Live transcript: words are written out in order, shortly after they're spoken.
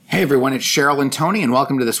Hey everyone, it's Cheryl and Tony, and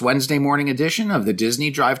welcome to this Wednesday morning edition of the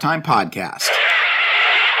Disney Drive Time Podcast.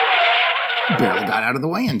 Barely got out of the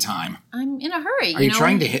way in time. I'm in a hurry. Are you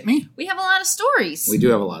trying to hit me? We have a lot of stories. We do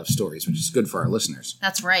have a lot of stories, which is good for our listeners.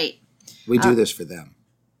 That's right. We do this for them.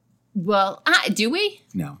 Well, do we?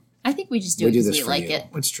 No. I think we just do it because we like it.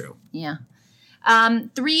 It's true. Yeah.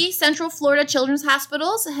 3 Central Florida children's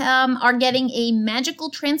hospitals are getting a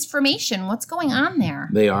magical transformation. What's going on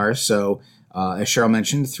there? They are. So, as Cheryl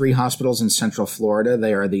mentioned, 3 hospitals in Central Florida.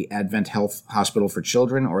 They are the Advent Health Hospital for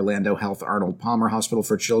Children, Orlando Health Arnold Palmer Hospital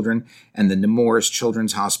for Children, and the Nemours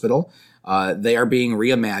Children's Hospital. They are being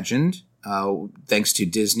reimagined thanks to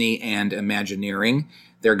Disney and Imagineering.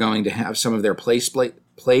 They're going to have some of their play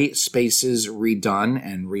spaces redone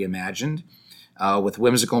and reimagined with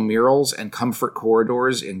whimsical murals and comfort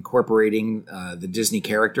corridors incorporating the Disney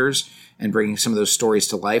characters and bringing some of those stories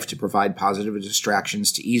to life to provide positive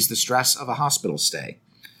distractions to ease the stress of a hospital stay.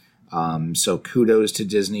 So kudos to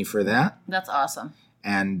Disney for that. That's awesome.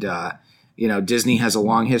 And, Disney has a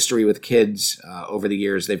long history with kids over the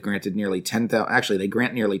years. They've granted nearly 10,000, actually they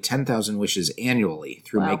grant nearly 10,000 wishes annually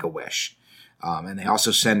through Make-A-Wish. And they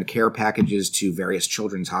also send care packages to various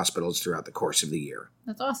children's hospitals throughout the course of the year.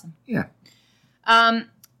 That's awesome. Yeah.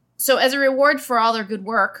 So as a reward for all their good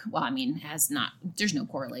work, there's no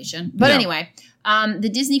correlation. But anyway, the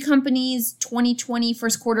Disney company's 2020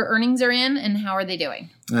 first quarter earnings are in, and how are they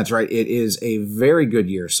doing? That's right. It is a very good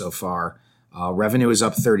year so far. Revenue is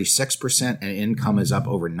up 36%, and income is up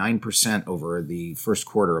over 9% over the first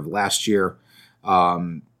quarter of last year,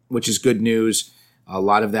 which is good news. A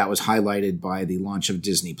lot of that was highlighted by the launch of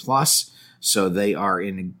Disney Plus, so they are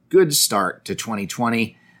in a good start to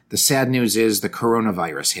 2020. The sad news is the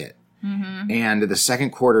coronavirus hit. Mm-hmm. And the second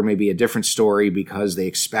quarter may be a different story because they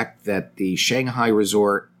expect that the Shanghai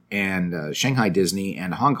Resort and Shanghai Disney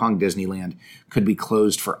and Hong Kong Disneyland could be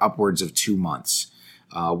closed for upwards of 2 months.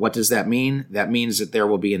 What does that mean? That means that there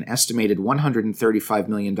will be an estimated $135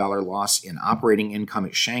 million loss in operating income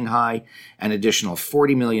at Shanghai, an additional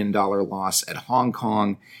 $40 million loss at Hong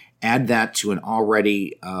Kong. Add that to an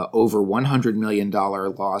already over $100 million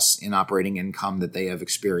loss in operating income that they have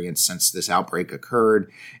experienced since this outbreak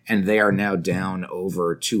occurred, and they are now down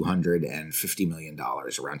over $250 million,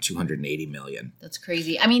 around $280 million. That's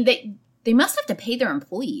crazy. I mean, they must have to pay their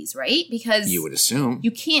employees, right? Because you would assume.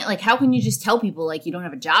 You can't, how can you just tell people, you don't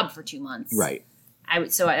have a job for 2 months? Right. I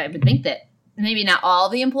would think that maybe not all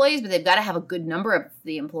the employees, but they've got to have a good number of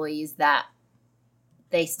the employees that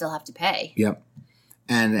they still have to pay. Yep.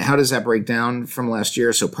 And how does that break down from last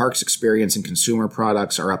year? So Parks Experience and Consumer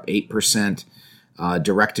Products are up 8%.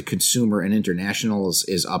 Direct-to-consumer and international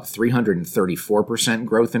is up 334%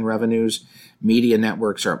 growth in revenues. Media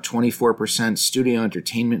networks are up 24%. Studio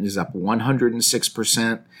entertainment is up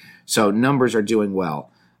 106%. So numbers are doing well.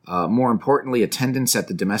 More importantly, attendance at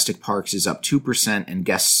the domestic parks is up 2% and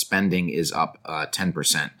guest spending is up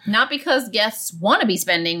 10%. Not because guests want to be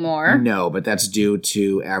spending more. No, but that's due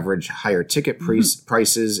to average higher ticket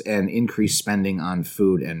prices and increased spending on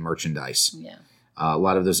food and merchandise. Yeah. A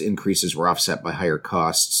lot of those increases were offset by higher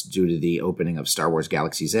costs due to the opening of Star Wars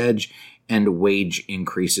Galaxy's Edge and wage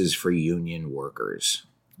increases for union workers.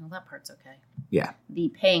 Well, that part's okay. Yeah. The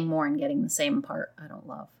paying more and getting the same part, I don't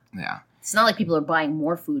love. Yeah. It's not like people are buying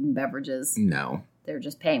more food and beverages. No. They're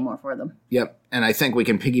just paying more for them. Yep. And I think we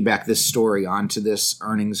can piggyback this story onto this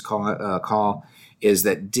earnings call is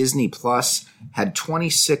that Disney Plus had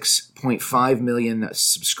 26.5 million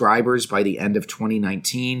subscribers by the end of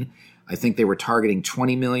 2019. I think they were targeting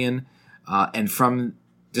 20 million. And from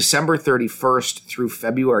December 31st through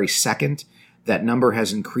February 2nd, that number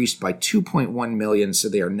has increased by 2.1 million, so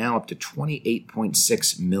they are now up to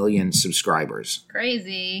 28.6 million subscribers.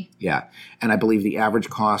 Crazy. Yeah. And I believe the average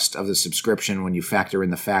cost of the subscription, when you factor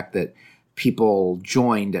in the fact that people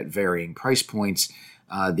joined at varying price points,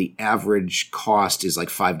 the average cost is like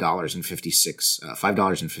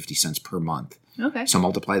 $5.50 per month. Okay. So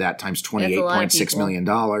multiply that times $28.6 million,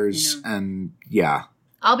 and yeah.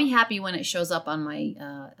 I'll be happy when it shows up on my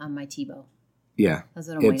TiVo. Yeah,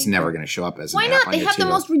 it's never going to show up as an app. Why not? On They your have the TiVo.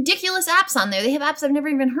 most ridiculous apps on there. They have apps I've never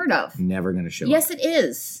even heard of. Never going to show up. Yes, it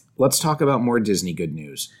is. Let's talk about more Disney good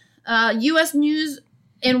news. U.S. News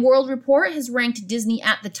and World Report has ranked Disney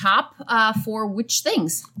at the top for which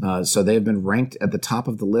things? So they have been ranked at the top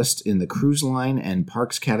of the list in the cruise line and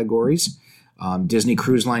parks categories. Disney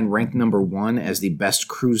Cruise Line ranked number 1 as the best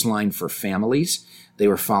cruise line for families. They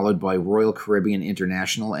were followed by Royal Caribbean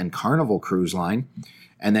International and Carnival Cruise Line.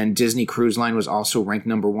 And then Disney Cruise Line was also ranked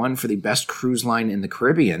number 1 for the best cruise line in the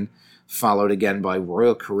Caribbean, followed again by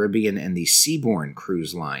Royal Caribbean and the Seabourn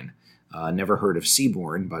Cruise Line. Never heard of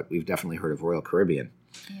Seabourn, but we've definitely heard of Royal Caribbean.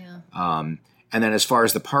 Yeah. And then as far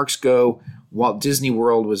as the parks go, Walt Disney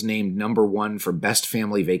World was named number 1 for best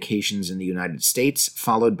family vacations in the United States,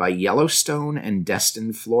 followed by Yellowstone and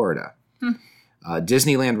Destin, Florida.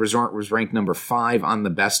 Disneyland Resort was ranked number 5 on the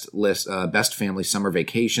best list, best family summer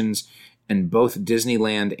vacations, and both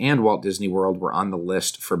Disneyland and Walt Disney World were on the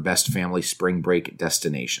list for best family spring break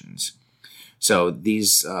destinations. So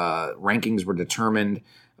these rankings were determined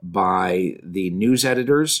by the news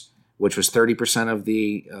editors, which was 30% of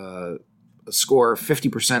the score,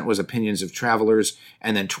 50% was opinions of travelers,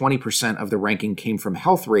 and then 20% of the ranking came from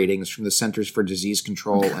health ratings from the Centers for Disease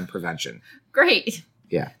Control and Prevention. Great.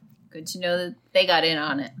 Yeah. Good to know that they got in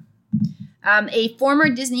on it. A former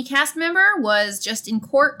Disney cast member was just in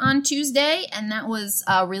court on Tuesday, and that was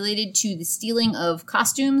related to the stealing of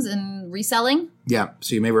costumes and reselling. Yeah,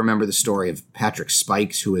 so you may remember the story of Patrick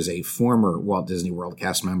Spikes, who is a former Walt Disney World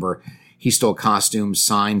cast member. He stole costumes,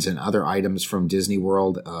 signs, and other items from Disney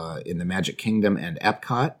World in the Magic Kingdom and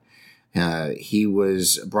Epcot. He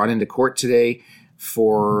was brought into court today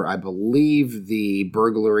for, I believe, the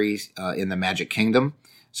burglary in the Magic Kingdom.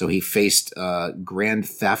 So he faced grand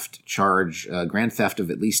theft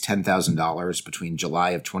of at least $10,000 between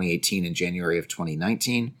July of 2018 and January of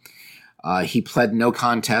 2019. He pled no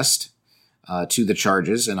contest to the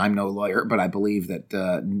charges, and I'm no lawyer, but I believe that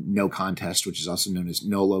no contest, which is also known as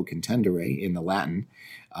nolo contendere in the Latin,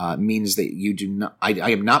 means that you do not.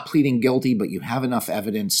 I am not pleading guilty, but you have enough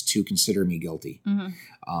evidence to consider me guilty.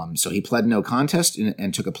 Mm-hmm. So he pled no contest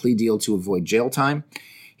and took a plea deal to avoid jail time.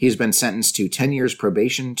 He has been sentenced to 10 years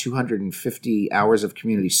probation, 250 hours of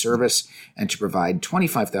community service, and to provide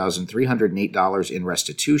 $25,308 in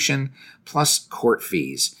restitution, plus court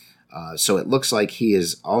fees. So it looks like he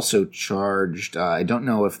is also charged. I don't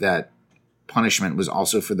know if that punishment was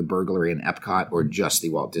also for the burglary in Epcot or just the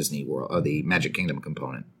Walt Disney World, or the Magic Kingdom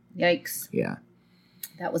component. Yikes. Yeah.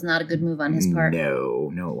 That was not a good move on his part.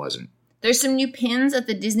 No, it wasn't. There's some new pins at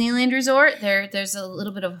the Disneyland Resort. There's a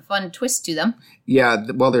little bit of a fun twist to them. Yeah,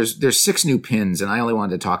 well, there's 6 new pins, and I only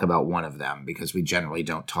wanted to talk about one of them because we generally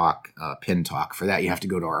don't talk pin talk. For that, you have to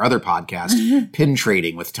go to our other podcast, Pin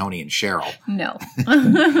Trading with Tony and Cheryl. No.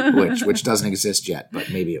 which doesn't exist yet,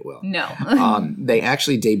 but maybe it will. No. They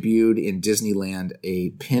actually debuted in Disneyland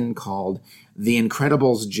a pin called The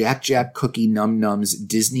Incredibles Jack Jack Cookie Num Nums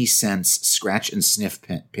Disney Sense Scratch and Sniff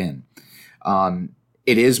Pin.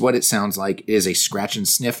 It is what it sounds like. It is a scratch and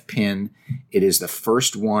sniff pin. It is the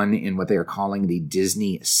first one in what they are calling the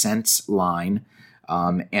Disney Sense line.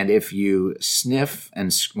 And if you sniff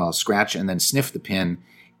and scratch and then sniff the pin,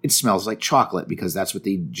 it smells like chocolate because that's what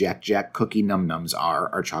the Jack Jack Cookie Num Nums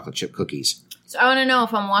are chocolate chip cookies. So I want to know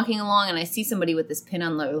if I'm walking along and I see somebody with this pin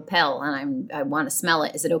on the lapel and I want to smell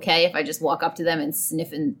it. Is it okay if I just walk up to them and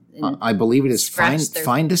sniff and I believe it is find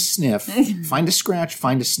a sniff, find a scratch,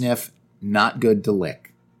 find a sniff. Not good to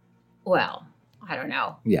lick. Well, I don't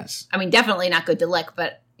know. Yes. I mean, definitely not good to lick,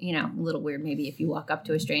 but, a little weird maybe if you walk up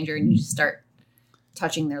to a stranger and you just start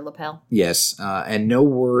touching their lapel. Yes. And no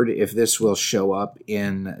word if this will show up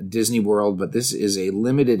in Disney World, but this is a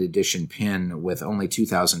limited edition pin with only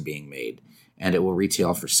 2,000 being made, and it will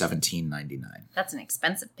retail for $17.99. That's an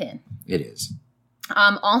expensive pin. It is.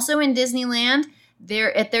 Also in Disneyland,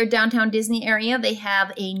 they're at their downtown Disney area. They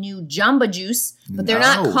have a new Jamba Juice, but they're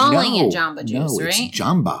not calling it Jamba Juice, right? It's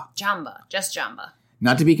Jamba. Jamba, just Jamba.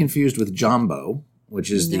 Not to be confused with Jambo,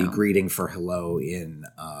 which is the greeting for hello in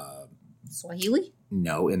Swahili.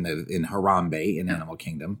 No, in Harambe in Animal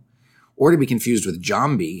Kingdom, or to be confused with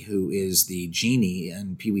Jambi, who is the genie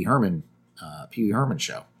in Pee Wee Herman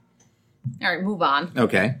show. All right, move on.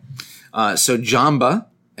 Okay, so Jamba,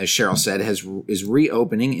 as Cheryl said, is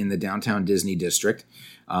reopening in the downtown Disney district.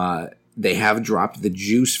 They have dropped the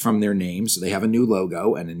juice from their name, so they have a new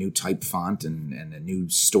logo and a new type font and a new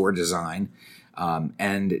store design.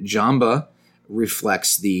 And Jamba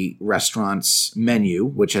reflects the restaurant's menu,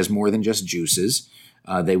 which has more than just juices.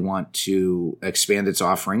 They want to expand its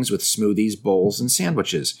offerings with smoothies, bowls, and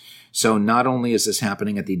sandwiches. So not only is this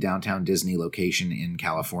happening at the downtown Disney location in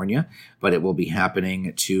California, but it will be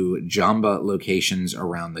happening to Jamba locations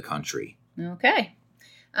around the country. Okay.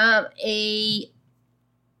 Let's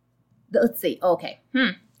see. Okay.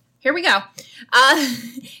 Here we go.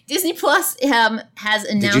 Disney Plus has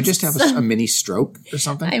announced... Did you just have a mini stroke or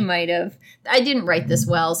something? I might have. I didn't write this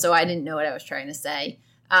well, so I didn't know what I was trying to say.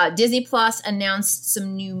 Disney Plus announced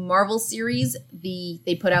some new Marvel series.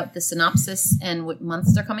 They put out the synopsis and what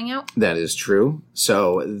months they're coming out. That is true.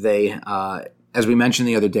 So they, as we mentioned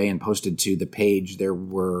the other day and posted to the page, there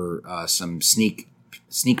were some sneak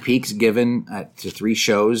peeks given to 3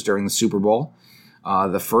 shows during the Super Bowl.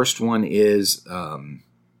 The first one is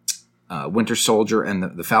Winter Soldier and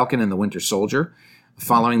the Falcon and the Winter Soldier.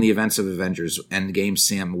 Following the events of Avengers Endgame,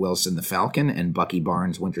 Sam Wilson, the Falcon, and Bucky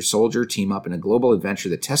Barnes, Winter Soldier, team up in a global adventure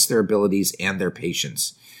that tests their abilities and their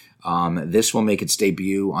patience. This will make its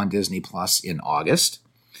debut on Disney Plus in August.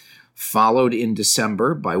 Followed in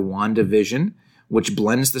December by WandaVision, which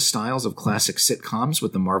blends the styles of classic sitcoms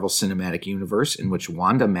with the Marvel Cinematic Universe, in which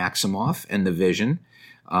Wanda Maximoff and the Vision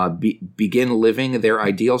begin living their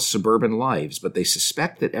ideal suburban lives, but they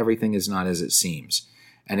suspect that everything is not as it seems.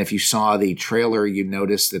 And if you saw the trailer, you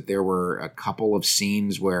noticed that there were a couple of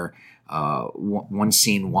scenes where one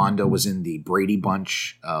scene, Wanda was in the Brady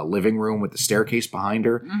Bunch living room with the staircase behind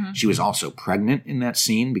her. Mm-hmm. She was also pregnant in that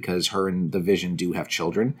scene because her and the Vision do have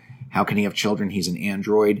children. How can he have children? He's an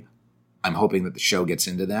android. I'm hoping that the show gets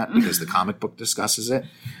into that because the comic book discusses it.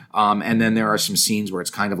 And then there are some scenes where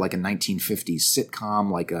it's kind of like a 1950s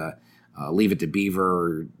sitcom, like a Leave It to Beaver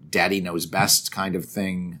or Daddy Knows Best kind of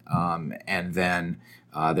thing. And then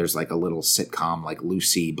there's like a little sitcom like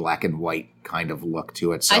Lucy, black and white kind of look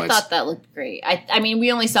to it. So I thought that looked great. I mean,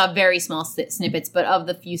 we only saw very small snippets, but of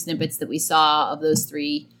the few snippets that we saw of the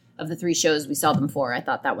three shows we saw them for, I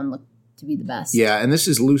thought that one looked to be the best. Yeah, and this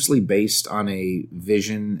is loosely based on a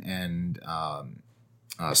Vision and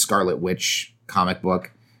Scarlet Witch comic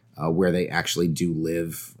book where they actually do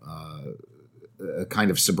live a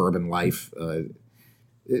kind of suburban life.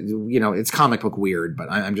 It's comic book weird,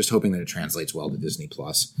 but I'm just hoping that it translates well to Disney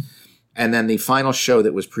Plus. And then the final show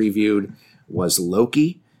that was previewed was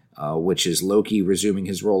Loki, which is Loki resuming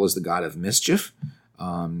his role as the god of mischief.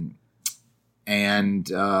 And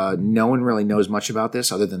no one really knows much about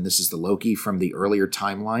this other than this is the Loki from the earlier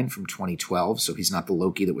timeline from 2012. So he's not the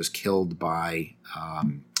Loki that was killed by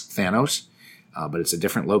Thanos, but it's a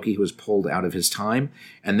different Loki who was pulled out of his time.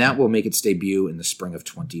 And that will make its debut in the spring of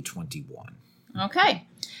 2021. Okay.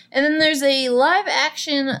 And then there's a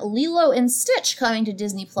live-action Lilo and Stitch coming to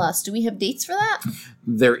Disney Plus. Do we have dates for that?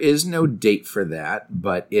 There is no date for that,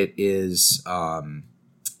 but it is going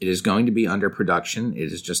to be under production.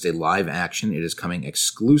 It is just a live action. It is coming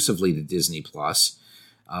exclusively to Disney Plus.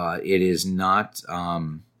 It is not.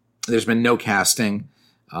 There's been no casting.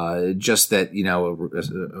 Just that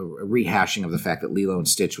a rehashing of the fact that Lilo and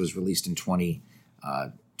Stitch was released in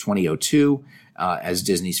 2002 as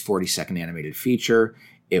Disney's 42nd animated feature.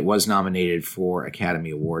 It was nominated for Academy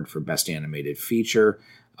Award for Best Animated Feature.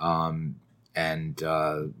 And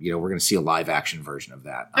we're going to see a live action version of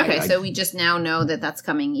that. Okay, so we just now know that that's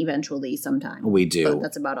coming eventually sometime. We do. But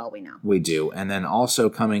that's about all we know. We do. And then also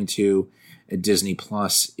coming to Disney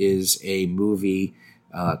Plus is a movie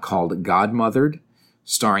called Godmothered,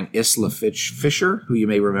 starring Isla Fisher, who you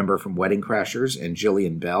may remember from Wedding Crashers, and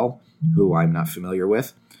Jillian Bell, who I'm not familiar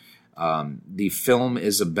with. The film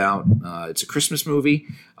is about, it's a Christmas movie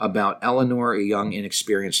about Eleanor, a young,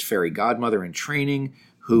 inexperienced fairy godmother in training,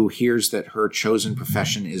 who hears that her chosen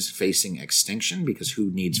profession is facing extinction because who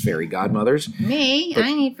needs fairy godmothers? Me.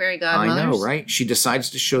 I need fairy godmothers. I know, right? She decides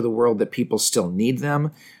to show the world that people still need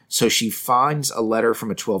them. So she finds a letter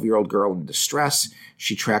from a 12-year-old girl in distress.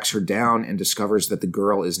 She tracks her down and discovers that the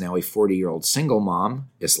girl is now a 40-year-old single mom,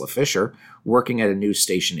 Isla Fisher, working at a news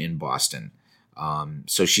station in Boston.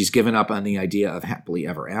 So she's given up on the idea of happily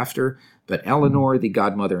ever after, but Eleanor, the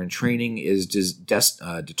godmother in training, is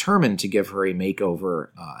determined to give her a makeover,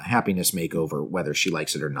 a happiness makeover, whether she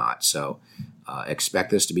likes it or not. So expect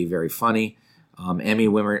this to be very funny. Emmy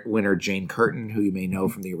winner Jane Curtin, who you may know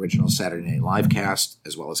from the original Saturday Night Live cast,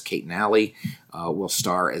 as well as Kate and Allie, will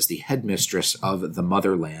star as the headmistress of the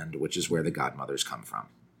Motherland, which is where the godmothers come from.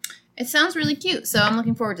 It sounds really cute, so I'm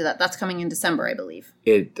looking forward to that. That's coming in December, I believe.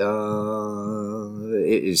 It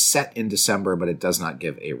is set in December, but it does not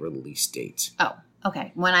give a release date. Oh,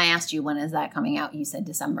 okay. When I asked you when is that coming out, you said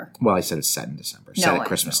December. Well, I said it's set in December. Set at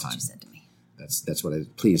Christmas time. What you said to me. That's what I.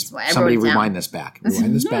 Please, somebody rewind this back.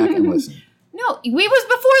 Rewind this back and listen. No, we was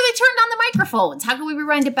before they turned on the microphones. How can we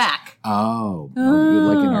rewind it back? Oh,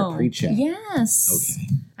 you're like in our pre-chat. Yes. Okay.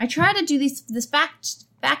 I try to do this fact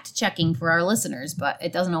checking for our listeners, but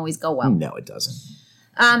it doesn't always go well. No, it doesn't.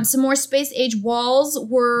 Some more space age walls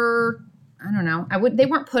were, I don't know. They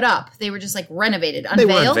weren't put up. They were just like renovated, unveiled.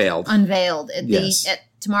 They were unveiled. Unveiled at at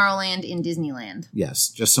Tomorrowland in Disneyland. Yes,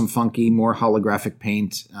 just some funky, more holographic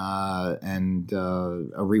paint and a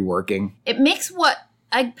reworking. It makes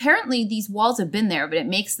apparently these walls have been there, but it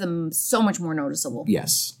makes them so much more noticeable.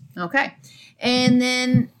 Yes. Okay. And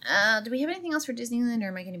then, do we have anything else for Disneyland, or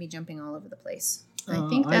am I going to be jumping all over the place? I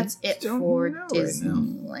think that's it for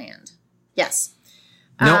Disneyland. Right, yes.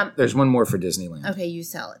 No, there's one more for Disneyland. Okay, you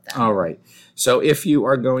sell it then. All right. So if you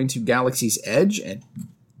are going to Galaxy's Edge and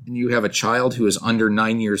you have a child who is under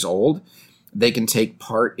 9 years old, They can take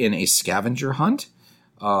part in a scavenger hunt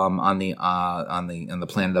on the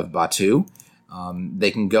planet of Batuu.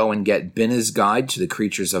 They can go and get Binna's Guide to the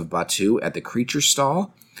Creatures of Batuu at the Creature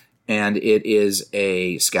Stall. And it is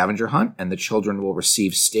a scavenger hunt, and the children will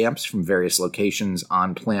receive stamps from various locations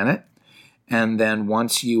on planet. And then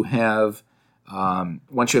once you have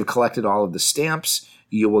collected all of the stamps,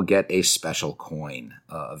 you will get a special coin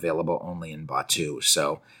available only in Batuu.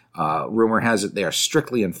 So rumor has it they are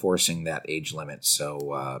strictly enforcing that age limit. So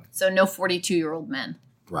no 42-year-old men.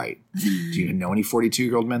 Right. Do you know any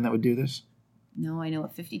 42-year-old men that would do this? No, I know a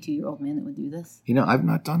 52-year-old man that would do this. I've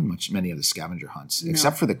not done many of the scavenger hunts,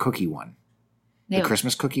 except for the cookie one. The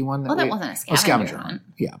Christmas cookie one. That wasn't a scavenger hunt.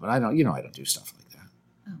 Yeah, but I don't do stuff like that.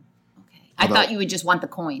 Oh, okay. I thought you would just want the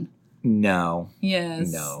coin. No.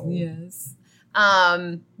 Yes. No. Yes.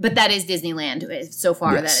 But that is Disneyland. So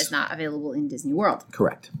far, Yes. that is not available in Disney World.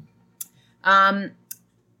 Correct. At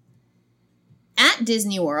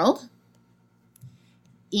Disney World,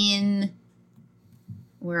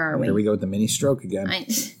 where are we? Here we go with the mini stroke again. I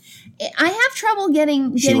have trouble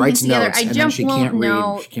getting she writes things together. notes, I and jump then she can't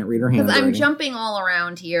read. She can't read her handwriting. I'm jumping all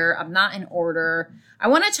around here. I'm not in order. I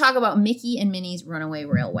want to talk about Mickey and Minnie's Runaway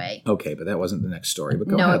Railway. Okay, but that wasn't the next story. But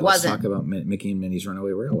go No, ahead. it wasn't. Let's talk about Mickey and Minnie's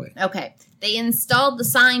Runaway Railway. Okay. They installed the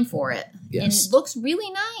sign for it. Yes. And it looks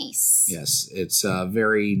really nice. Yes, it's a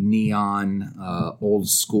very neon, old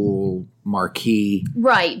school marquee.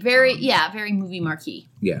 Right. Very movie marquee.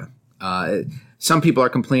 Yeah. Some people are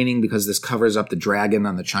complaining because this covers up the dragon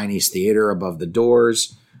on the Chinese theater above the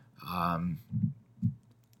doors.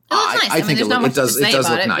 It looks nice. I think there's not much to say it does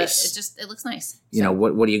about look it, nice. But it looks nice.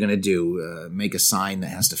 What are you going to do? Make a sign that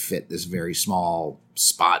has to fit this very small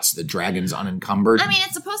spots. The dragon's unencumbered. I mean,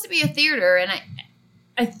 it's supposed to be a theater, and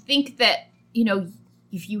I think that,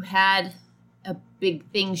 if you had a big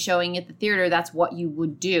thing showing at the theater, that's what you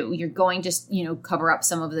would do. You're going to, cover up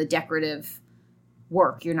some of the decorative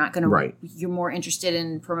work. You're not going to. Right. You're more interested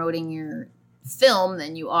in promoting your film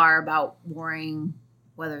than you are about worrying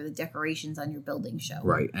whether the decorations on your building show.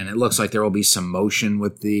 Right, and it looks like there will be some motion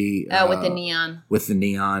with the with the neon. With the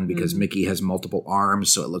neon, because Mickey has multiple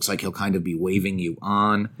arms, so it looks like he'll kind of be waving you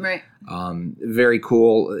on. Right. Very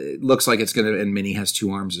cool. It looks like it's going to, and Minnie has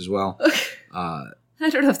 2 arms as well. I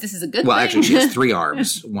don't know if this is a good thing. Well, actually, she has 3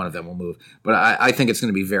 arms. One of them will move. But I think it's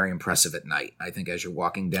going to be very impressive at night. I think as you're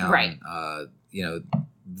walking down, right.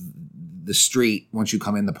 The street, once you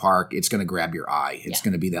come in the park, it's going to grab your eye. It's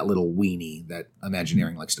going to be that little weenie that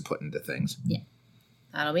Imagineering likes to put into things. Yeah.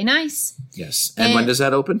 That'll be nice. Yes. And when does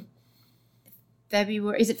that open?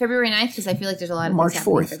 February. Is it February 9th? Because I feel like there's a lot of March things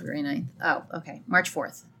happening 4th. February 9th. Oh, okay. March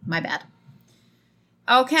 4th. My bad.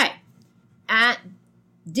 Okay. At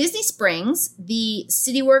Disney Springs, the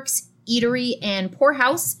CityWorks Eatery and Pour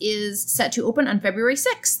House is set to open on February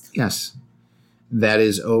 6th. Yes. That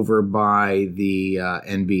is over by the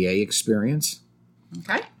NBA Experience.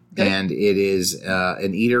 Okay. Good. And it is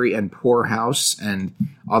an eatery and pour house. And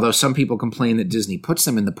although some people complain that Disney puts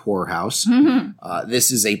them in the pour house,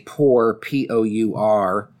 this is a pour,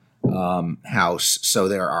 P-O-U-R, house. So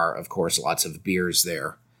there are, of course, lots of beers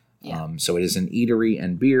there. Yeah. So it is an eatery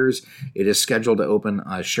and beers. It is scheduled to open,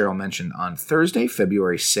 as Cheryl mentioned, on Thursday,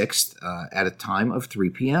 February 6th, at a time of 3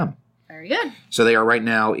 p.m. Very good. So they are right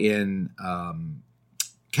now in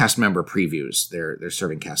cast member previews. They're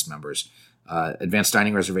serving cast members. Advanced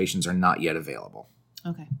dining reservations are not yet available.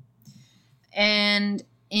 Okay. And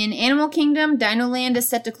in Animal Kingdom, Dino Land is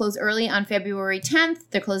set to close early on February 10th.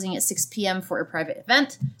 They're closing at 6 p.m. for a private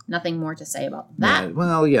event. Nothing more to say about that.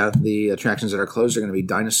 The attractions that are closed are going to be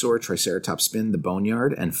Dinosaur, Triceratops Spin, The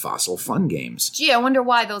Boneyard, and Fossil Fun Games. Gee, I wonder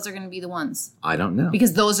why those are going to be the ones. I don't know.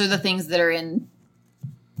 Because those are the things that are in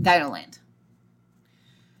Dino Land.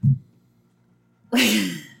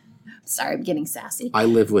 Sorry, I'm getting sassy. I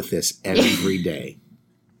live with this every day.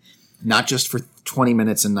 Not just for 20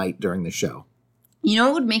 minutes a night during the show. You know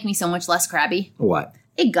what would make me so much less crabby? What?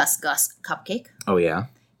 A Gus Gus cupcake. Oh, yeah?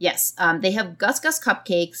 Yes. They have Gus Gus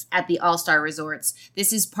cupcakes at the All-Star Resorts.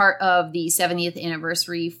 This is part of the 70th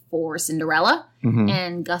anniversary for Cinderella. Mm-hmm.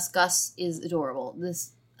 And Gus Gus is adorable.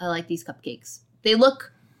 I like these cupcakes. They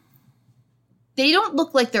don't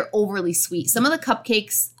look like they're overly sweet. Some of the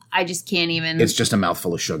cupcakes, I just can't even. It's just a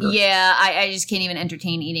mouthful of sugar. Yeah, I just can't even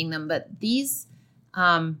entertain eating them. But these,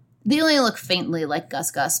 they only look faintly like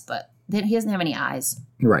Gus Gus, but he doesn't have any eyes.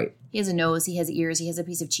 Right. He has a nose, he has ears, he has a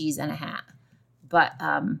piece of cheese and a hat. But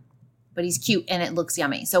he's cute and it looks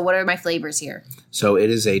yummy. So what are my flavors here? So it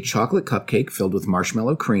is a chocolate cupcake filled with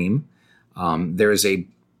marshmallow cream. There is a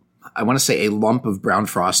lump of brown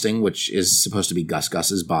frosting, which is supposed to be Gus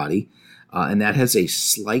Gus's body. And that has a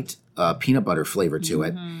slight peanut butter flavor to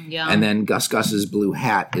it. Yum. And then Gus Gus's Blue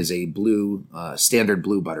Hat is a blue, standard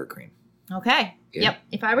blue buttercream. Okay. Yeah. Yep.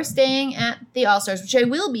 If I were staying at the All-Stars, which I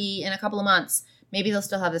will be in a couple of months, maybe they'll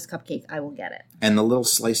still have this cupcake. I will get it. And the little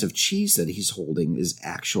slice of cheese that he's holding is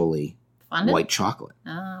actually Fondant? white chocolate.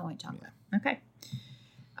 Ah, white chocolate. Okay.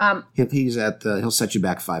 He'll set you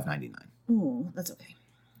back $5.99. Ooh, that's okay.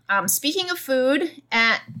 Speaking of food,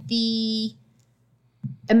 at the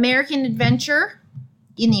American Adventure,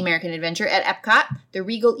 at Epcot, the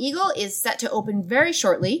Regal Eagle is set to open very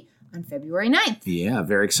shortly on February 9th. Yeah,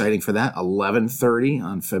 very exciting for that. 11:30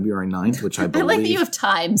 on February 9th, which I I believe like that you have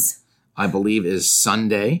times. I believe is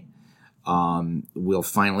Sunday. We'll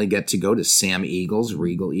finally get to go to Sam Eagle's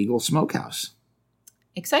Regal Eagle Smokehouse.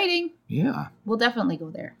 Exciting. Yeah. We'll definitely go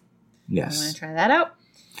there. I want Yes. to try that out.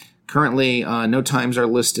 Currently, no times are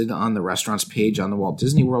listed on the restaurants page on the Walt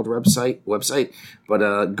Disney World website,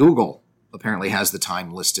 but Google apparently has the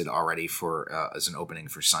time listed already for as an opening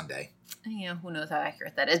for Sunday. Yeah, who knows how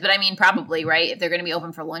accurate that is. But I mean, probably, right? If they're going to be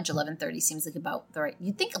open for lunch, 11:30 seems like about the right.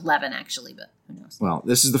 You'd think 11, actually, but who knows? Well,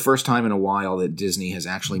 this is the first time in a while that Disney has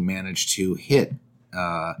actually managed to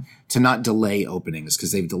to not delay openings,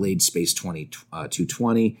 because they've delayed Space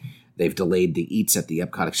 220. They've delayed the Eats at the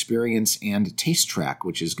Epcot Experience and Taste Track,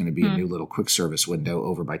 which is going to be a new little quick service window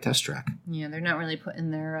over by Test Track. Yeah, they're not really putting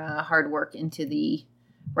their hard work into the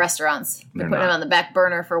restaurants. They're They're putting them not. on the back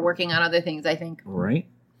burner for working on other things, I think. Right?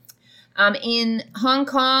 In Hong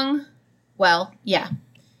Kong, Hong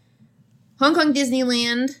Kong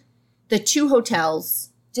Disneyland, the 2 hotels.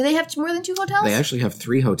 Do they have more than 2 hotels? They actually have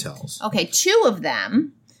 3 hotels. Okay, 2 of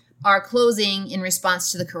them are closing in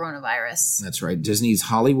response to the coronavirus. That's right. Disney's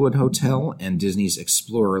Hollywood Hotel and Disney's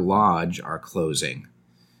Explorer Lodge are closing.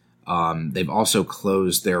 They've also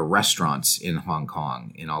closed their restaurants in Hong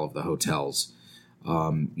Kong in all of the hotels.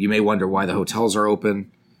 You may wonder why the hotels are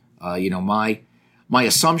open. My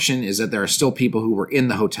assumption is that there are still people who were in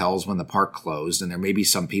the hotels when the park closed, and there may be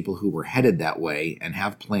some people who were headed that way and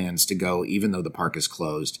have plans to go even though the park is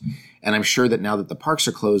closed. And I'm sure that now that the parks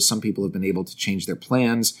are closed, some people have been able to change their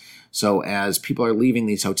plans. So as people are leaving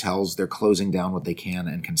these hotels, they're closing down what they can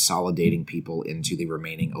and consolidating people into the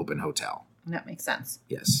remaining open hotel. That makes sense.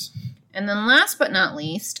 Yes. And then last but not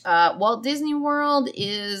least, Walt Disney World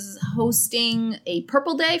is hosting a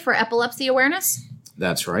Purple Day for epilepsy awareness.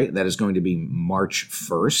 That's right. That is going to be March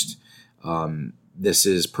 1st. This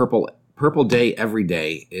is Purple Day Every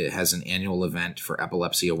Day. It has an annual event for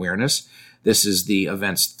epilepsy awareness. This is the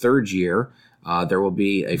event's 3rd year. There will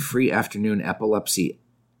be a free afternoon epilepsy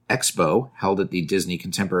expo held at the Disney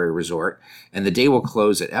Contemporary Resort, and the day will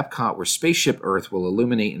close at Epcot, where Spaceship Earth will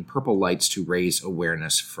illuminate in purple lights to raise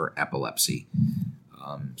awareness for epilepsy.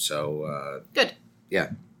 Good. Yeah,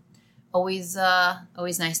 Always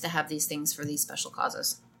nice to have these things for these special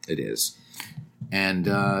causes. it is.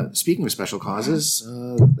 And speaking of special causes,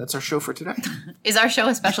 that's our show for today. Is our show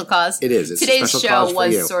a special cause? It is. It's a Today's special show cause for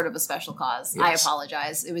you. was sort of a special cause. I Yes.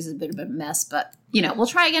 apologize. It was a bit of a mess, but we'll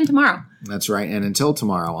try again tomorrow. That's right. And until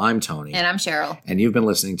tomorrow, I'm Tony. And I'm Cheryl. And you've been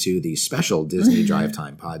listening to the special Disney Drive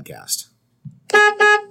Time podcast.